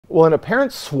Well, an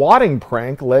apparent swatting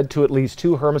prank led to at least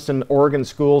 2 Hermiston, Oregon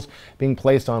schools being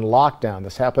placed on lockdown.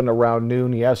 This happened around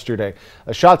noon yesterday.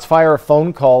 A shots fired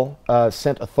phone call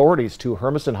sent authorities to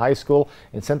Hermiston High School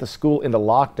and sent the school into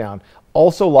lockdown,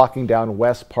 also locking down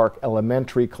West Park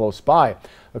Elementary close by.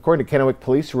 According to Kennewick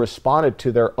police, who responded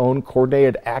to their own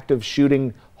coordinated active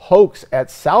shooting hoax at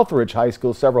Southridge High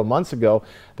School several months ago,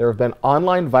 there have been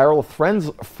online viral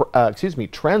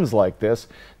trends like this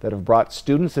that have brought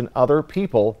students and other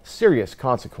people serious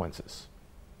consequences.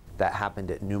 That happened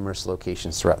at numerous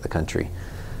locations throughout the country.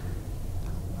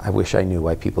 I wish I knew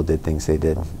why people did things they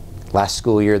did. Last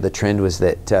school year, the trend was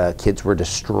that kids were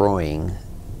destroying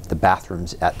the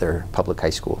bathrooms at their public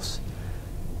high schools.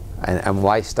 And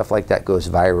why stuff like that goes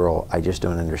viral, I just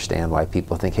don't understand why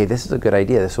people think, hey, this is a good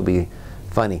idea, this will be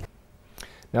funny.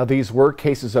 Now, these were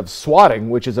cases of swatting,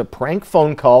 which is a prank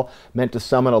phone call meant to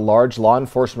summon a large law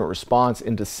enforcement response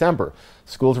in December.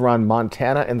 Schools around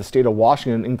Montana and the state of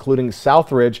Washington, including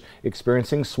Southridge,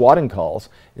 experiencing swatting calls,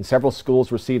 and several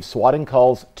schools received swatting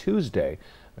calls Tuesday,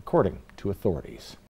 according to authorities.